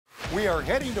We are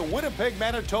heading to Winnipeg,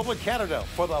 Manitoba, Canada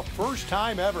for the first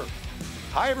time ever.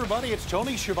 Hi, everybody. It's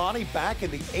Tony Schiavone back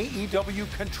in the AEW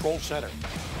Control Center.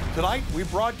 Tonight, we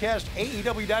broadcast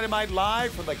AEW Dynamite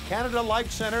live from the Canada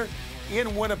Life Center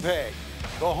in Winnipeg,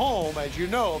 the home, as you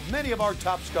know, of many of our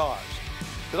top stars.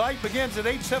 Tonight begins at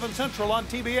 8/7 Central on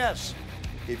TBS.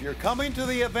 If you're coming to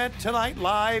the event tonight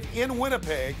live in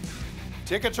Winnipeg,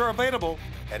 tickets are available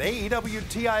at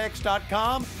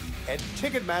AEWTIX.com and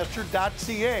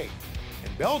Ticketmaster.ca.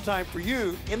 And bell time for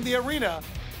you in the arena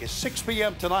is 6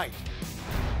 p.m. tonight.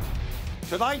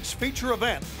 Tonight's feature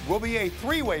event will be a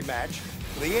three-way match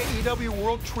for the AEW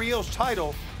World Trios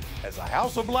title, as the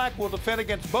House of Black will defend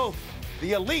against both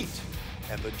the Elite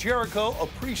and the Jericho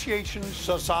Appreciation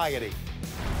Society.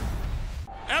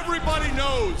 Everybody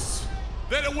knows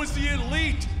that it was the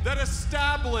Elite that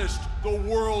established the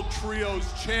World Trios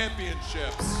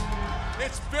Championships.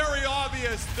 It's very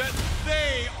obvious that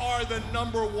they are the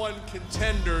 #1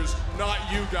 contenders, not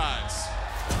you guys.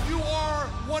 You are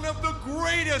one of the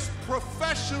greatest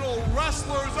professional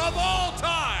wrestlers of all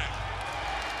time.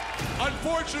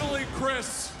 Unfortunately,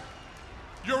 Chris,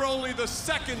 you're only the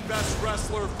second best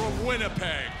wrestler from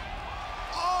Winnipeg.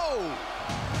 Oh!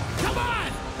 Come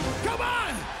on! Come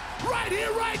on! Right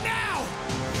here, right now!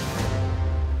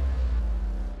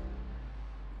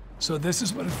 So this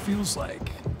is what it feels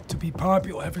like to be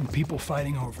popular, having people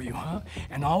fighting over you, huh?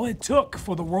 And all it took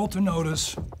for the world to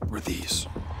notice were these.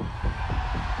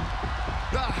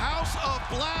 The House of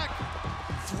Black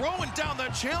throwing down the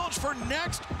challenge for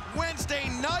next Wednesday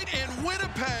night in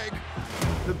Winnipeg.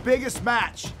 The biggest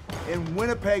match in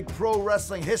Winnipeg pro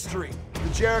wrestling history. The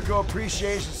Jericho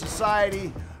Appreciation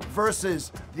Society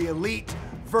versus the Elite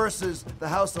versus the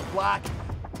House of Black.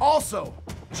 Also,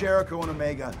 Jericho and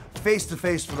Omega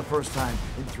face-to-face for the first time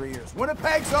in 3 years.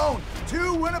 Winnipeg's own,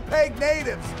 two Winnipeg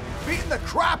natives beating the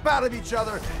crap out of each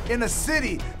other in a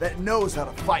city that knows how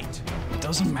to fight. It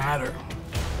doesn't matter,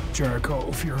 Jericho,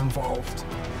 if you're involved,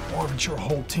 or if it's your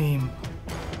whole team,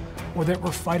 or that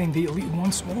we're fighting the Elite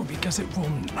once more, because it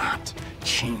will not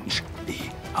change the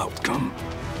outcome.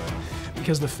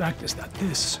 Because the fact is that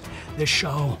this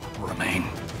shall remain.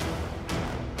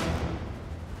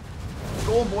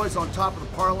 Golden Boy's on top of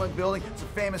the Parliament building. It's a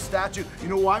famous statue. You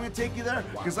know why I'm gonna take you there?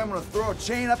 Because I'm gonna throw a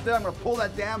chain up there. I'm gonna pull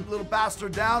that damn little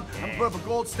bastard down. I'm gonna put up a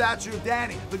gold statue of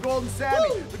Danny, the Golden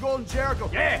Sammy, the Golden Jericho.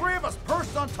 The three of us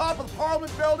perched on top of the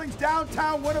Parliament buildings,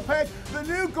 downtown Winnipeg, the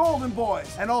new Golden Boys,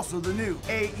 and also the new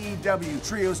AEW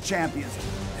Trios Champions.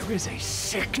 There is a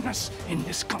sickness in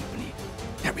this company.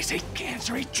 There is a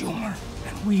cancerous tumor,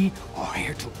 and we are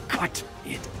here to cut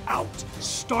it out.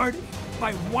 Starting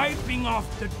by wiping off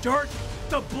the dirt,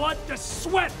 the blood, the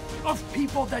sweat of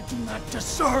people that do not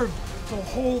deserve to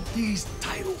hold these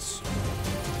titles.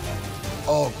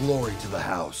 All glory to the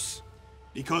house.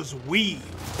 Because we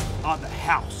are the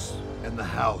house. And the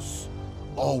house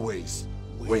always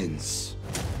wins.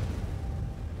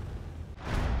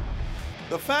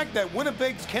 The fact that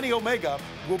Winnipeg's Kenny Omega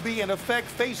will be in effect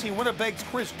facing Winnipeg's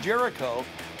Chris Jericho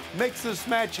makes this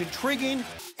match intriguing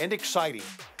and exciting.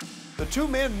 The two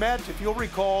men met, if you'll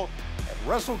recall, at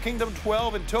Wrestle Kingdom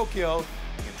 12 in Tokyo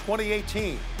in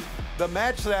 2018. The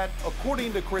match that,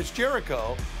 according to Chris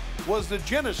Jericho, was the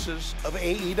genesis of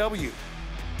AEW.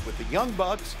 With the Young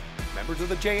Bucks, members of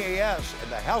the JAS,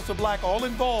 and the House of Black all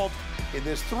involved in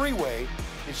this three-way,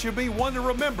 it should be one to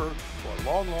remember for a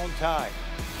long, long time.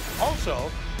 Also,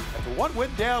 after what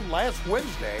went down last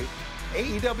Wednesday,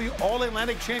 AEW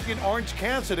All-Atlantic Champion Orange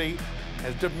Cassidy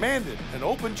has demanded an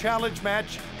open challenge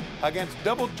match against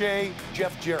Double J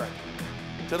Jeff Jarrett.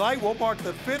 Tonight will mark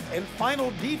the 5th and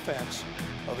final defense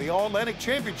of the All-Atlantic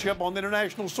Championship on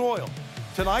international soil.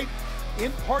 Tonight,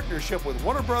 in partnership with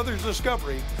Warner Brothers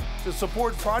Discovery to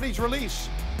support Friday's release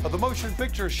of the motion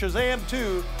picture Shazam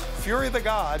 2, Fury of the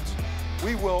Gods,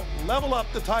 we will level up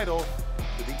the title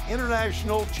to the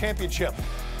International Championship.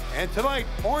 And tonight,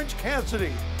 Orange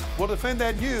Cassidy will defend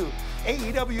that new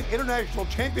AEW International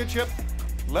Championship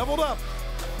leveled up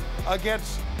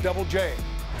against Double J.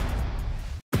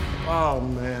 Oh,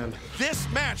 man. This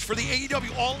match for the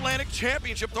AEW All-Atlantic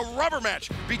Championship, the rubber match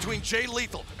between Jay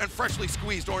Lethal and freshly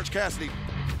squeezed Orange Cassidy.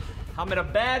 I'm in a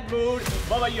bad mood.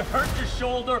 Bubba, you hurt your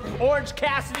shoulder. Orange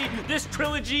Cassidy, this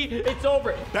trilogy, it's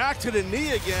over. Back to the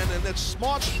knee again, and that's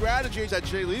smart strategies that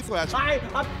Jay Lethal has.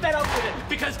 I'm fed up with it,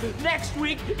 because next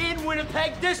week in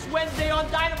Winnipeg, this Wednesday on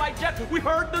Dynamite, Jeff, we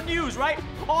heard the news, right?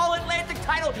 All-Atlantic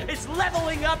title is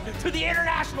leveling up to the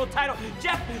international title.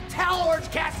 Jeff, tell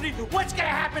Orange Cassidy what's gonna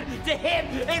happen to him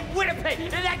in Winnipeg, in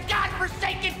that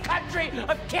godforsaken country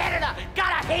of Canada.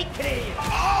 God, I hate Canadians.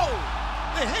 Oh!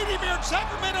 They hate him here in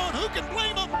Sacramento, and who can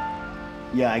blame them?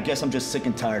 Yeah, I guess I'm just sick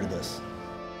and tired of this.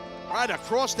 Right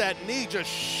across that knee, just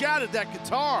shattered that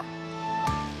guitar.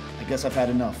 I guess I've had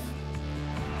enough.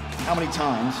 How many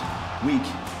times, week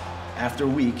after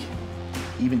week,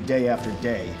 even day after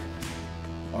day,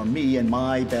 are me and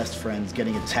my best friends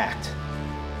getting attacked?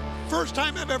 First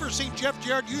time I've ever seen Jeff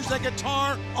Jarrett use that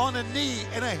guitar on a knee,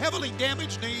 and a heavily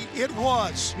damaged knee it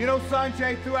was. You know,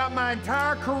 Sanjay, throughout my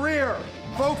entire career,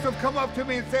 folks have come up to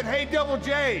me and said, hey, Double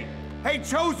J, hey,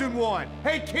 Chosen One,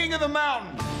 hey, King of the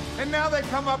Mountain. And now they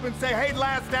come up and say, hey,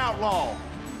 Last Outlaw,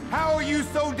 how are you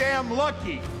so damn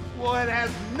lucky? Well, it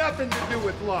has nothing to do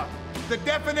with luck. The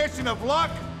definition of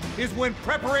luck is when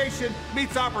preparation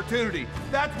meets opportunity.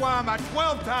 That's why I'm a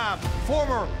 12-time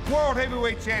former World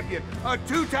Heavyweight Champion, a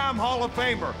 2-time Hall of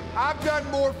Famer. I've done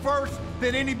more firsts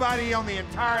than anybody on the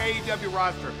entire AEW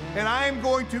roster, and I am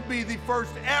going to be the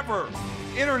first ever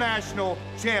international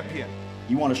champion.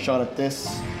 You want a shot at this?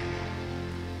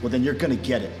 Well, then you're gonna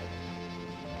get it.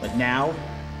 But now,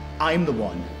 I'm the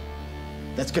one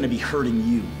that's gonna be hurting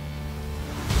you.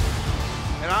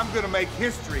 And I'm gonna make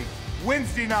history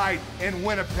Wednesday night in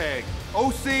Winnipeg.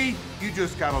 OC, you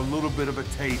just got a little bit of a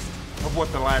taste of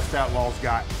what the Last Outlaws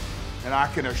got. And I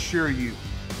can assure you,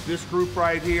 this group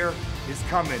right here is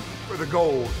coming for the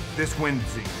gold this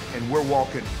Wednesday. And we're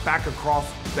walking back across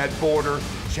that border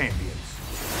champions.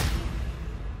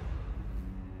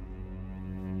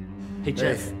 Hey,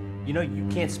 Jeff, you know you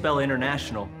can't spell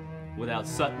international without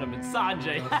Sutnam and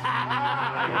Sanjay.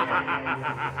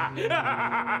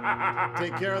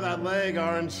 Take care of that leg,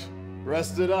 Orange.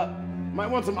 Rest it up. Might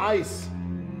want some ice.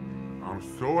 I'm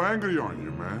so angry on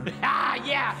you, man.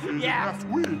 Yeah. Last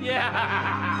week.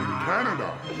 Yeah. In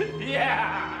Canada.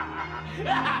 Yeah.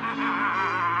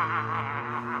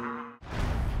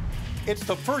 It's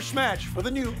the first match for the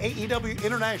new AEW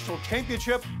International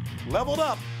Championship, leveled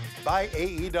up by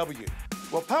AEW.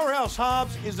 Well, Powerhouse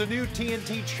Hobbs is the new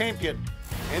TNT champion.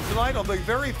 And tonight on the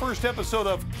very first episode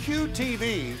of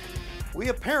QTV, we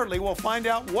apparently will find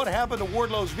out what happened to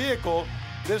Wardlow's vehicle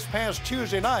this past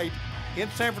Tuesday night in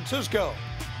San Francisco.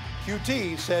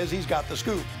 QT says he's got the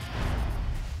scoop.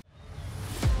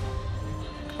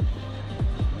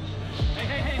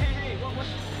 Hey,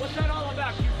 what's that all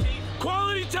about, QT?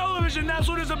 Quality television, that's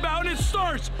what it's about, and it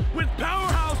starts with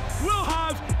Powerhouse Will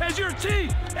Hobbs as your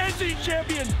TNT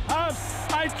champion.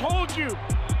 I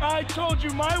told you,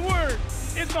 my word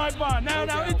is my bond.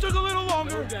 Now, it took a little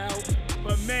longer,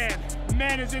 but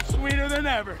man, is it sweeter than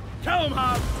ever. Tell him,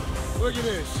 Hobbs. Look at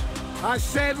this. I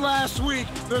said last week,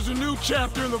 there's a new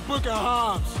chapter in the book of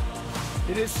Hobbs,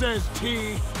 and it says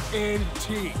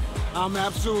TNT. I'm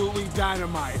absolutely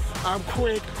dynamite. I'm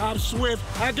quick, I'm swift.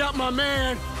 I got my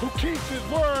man who keeps his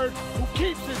word, who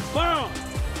keeps his bond.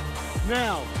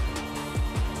 Now,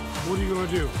 what are you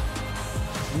gonna do?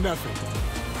 Nothing.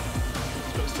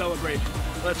 Let's go celebrate.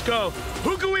 Let's go.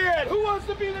 Who can we add? Who wants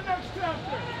to be the next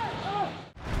chapter?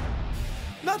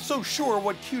 Not so sure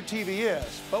what QTV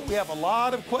is, but we have a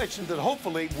lot of questions that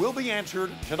hopefully will be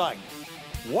answered tonight.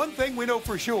 One thing we know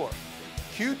for sure,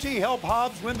 QT helped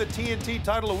Hobbs win the TNT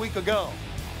title a week ago.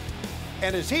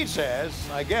 And as he says,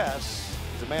 I guess,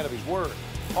 he's a man of his word.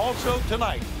 Also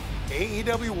tonight,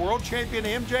 AEW World Champion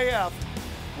MJF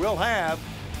will have,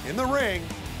 in the ring,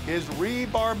 his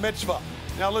re-bar mitzvah.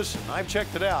 Now listen, I've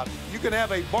checked it out. You can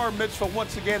have a bar mitzvah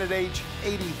once again at age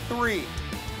 83.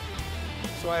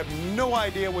 So I have no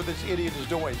idea what this idiot is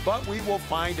doing, but we will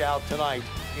find out tonight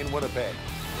in Winnipeg.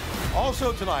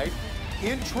 Also tonight,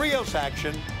 in trios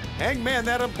action, Hangman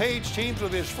Adam Page teams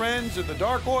with his friends in the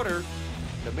Dark Order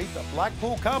to meet the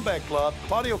Blackpool Combat Club,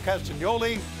 Claudio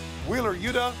Castagnoli, Wheeler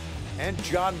Yuta, and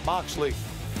Jon Moxley.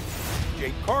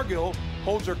 Jade Cargill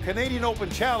holds her Canadian Open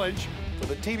Challenge for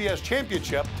the TBS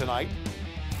Championship tonight.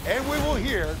 And we will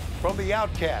hear from the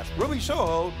Outcast, Ruby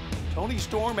Soho, Tony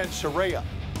Storm, and Saraya.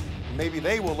 Maybe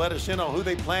they will let us in on who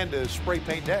they plan to spray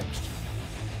paint next.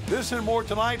 This and more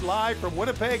tonight, live from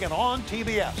Winnipeg and on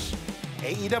TBS.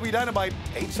 AEW Dynamite,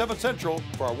 8/7 Central.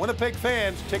 For our Winnipeg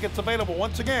fans, tickets available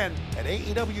once again at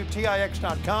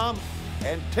AEWTIX.com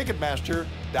and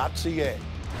Ticketmaster.ca.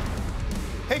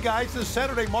 Hey guys, this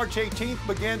Saturday, March 18th,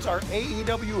 begins our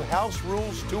AEW House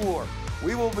Rules Tour.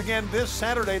 We will begin this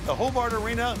Saturday at the Hobart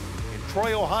Arena in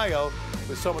Troy, Ohio,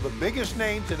 with some of the biggest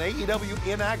names in AEW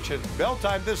in action. Bell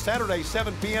time this Saturday,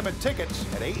 7 p.m. at tickets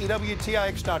at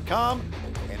AEWTIX.com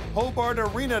and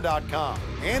HobartArena.com.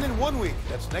 And in 1 week,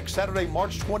 that's next Saturday,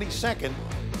 March 22nd,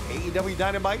 AEW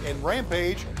Dynamite and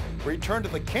Rampage return to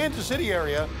the Kansas City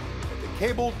area at the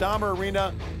Cable Dahmer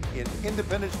Arena in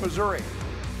Independence, Missouri.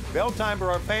 Bell time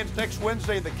for our fans next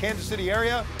Wednesday in the Kansas City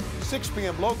area, 6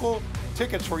 p.m. local.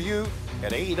 Tickets for you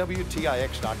at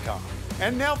AEWTIX.com.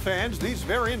 And now, fans, these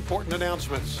very important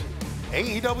announcements.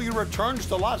 AEW returns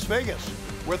to Las Vegas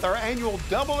with our annual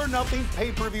Double or Nothing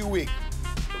pay-per-view week.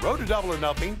 The road to Double or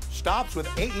Nothing stops with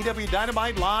AEW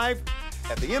Dynamite live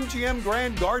at the MGM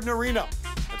Grand Garden Arena.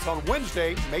 It's on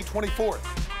Wednesday, May 24th.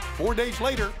 4 days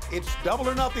later, it's Double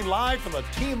or Nothing live from the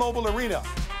T-Mobile Arena.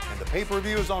 And the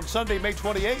pay-per-view is on Sunday, May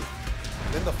 28th.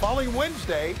 Then the following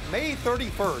Wednesday, May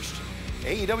 31st,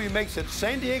 AEW makes its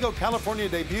San Diego, California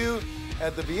debut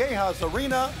at the Viejas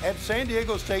Arena at San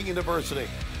Diego State University.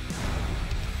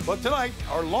 But tonight,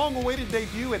 our long-awaited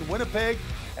debut in Winnipeg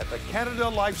at the Canada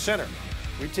Life Center.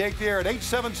 We take the air at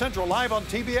 8/7 Central live on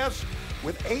TBS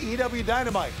with AEW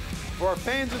Dynamite. For our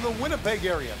fans in the Winnipeg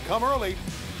area, come early.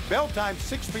 Bell time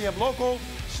 6 p.m. local.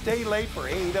 Stay late for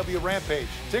AEW Rampage.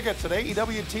 Tickets at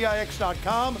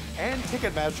AEWTIX.com and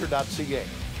Ticketmaster.ca.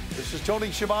 This is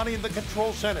Tony Schiavone in the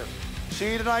Control Center.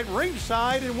 See you tonight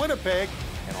ringside in Winnipeg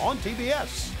and on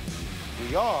TBS.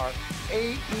 We are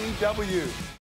AEW.